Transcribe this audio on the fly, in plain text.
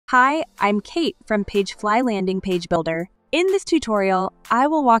Hi, I'm Kate from PageFly Landing Page Builder. In this tutorial, I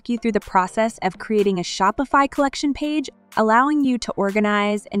will walk you through the process of creating a Shopify Collection page, allowing you to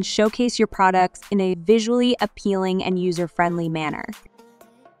organize and showcase your products in a visually appealing and user-friendly manner.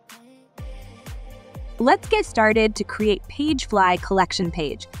 Let's get started to create PageFly Collection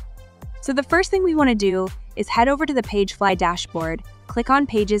page. So the first thing we want to do is head over to the PageFly dashboard, click on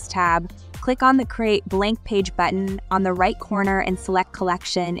Pages tab, click on the Create Blank Page button on the right corner and select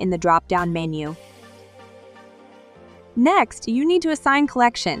Collection in the drop-down menu. Next, you need to assign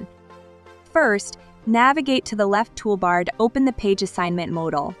collection. First, navigate to the left toolbar to open the Page Assignment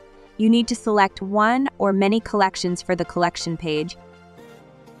modal. You need to select one or many collections for the collection page.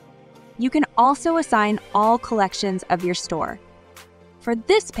 You can also assign all collections of your store. For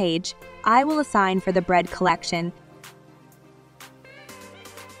this page, I will assign for the bread collection.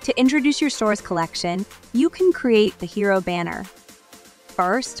 To introduce your store's collection, you can create the hero banner.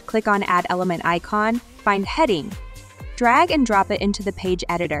 First, click on Add Element icon, find Heading. Drag and drop it into the page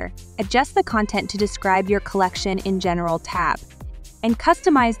editor. Adjust the content to describe your collection in General tab. And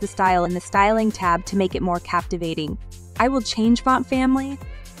customize the style in the Styling tab to make it more captivating. I will change font family,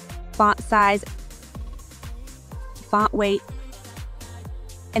 font size, font weight,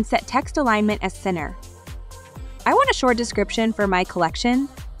 and set text alignment as center. I want a short description for my collection,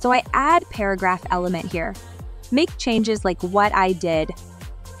 so I add paragraph element here. Make changes like what I did.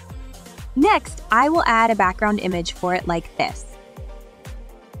 Next, I will add a background image for it like this.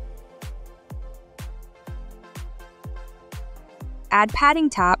 Add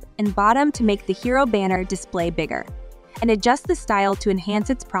padding top and bottom to make the hero banner display bigger, and adjust the style to enhance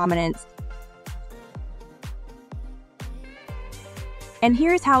its prominence. And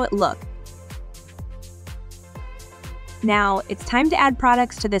here's how it looks. Now, it's time to add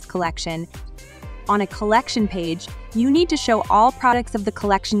products to this collection. On a collection page, you need to show all products of the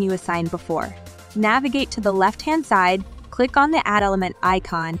collection you assigned before. Navigate to the left-hand side, click on the Add Element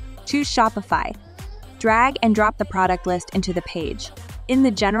icon, choose Shopify. Drag and drop the product list into the page. In the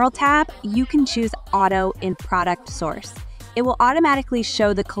General tab, you can choose Auto in Product Source. It will automatically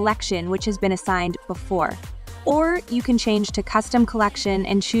show the collection which has been assigned before. Or you can change to Custom Collection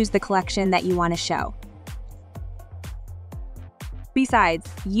and choose the collection that you want to show. Besides,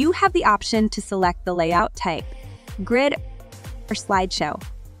 you have the option to select the layout type, grid or slideshow.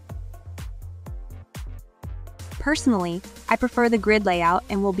 Personally, I prefer the grid layout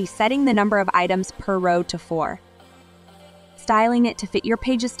and will be setting the number of items per row to 4. Styling it to fit your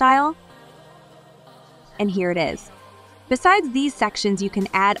page's style, and here it is. Besides these sections, you can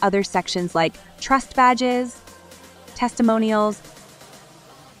add other sections like trust badges, testimonials,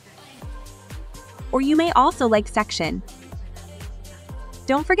 or you may also like section.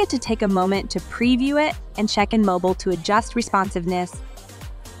 Don't forget to take a moment to preview it and check in mobile to adjust responsiveness.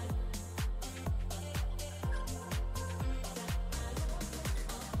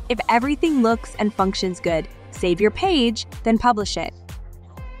 If everything looks and functions good, save your page, then publish it.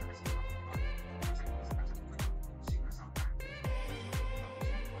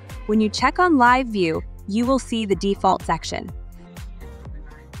 When you check on Live View, you will see the default section.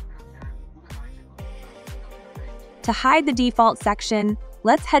 To hide the default section,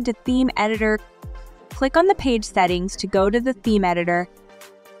 let's head to Theme Editor, click on the page settings to go to the theme editor,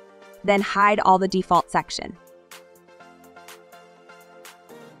 then hide all the default section.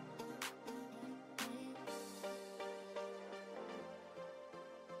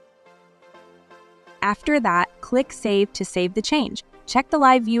 After that, click Save to save the change. Check the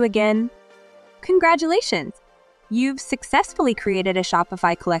live view again. Congratulations! You've successfully created a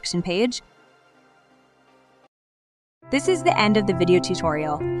Shopify collection page. This is the end of the video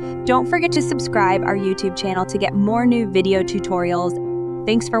tutorial. Don't forget to subscribe our YouTube channel to get more new video tutorials.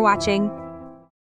 Thanks for watching.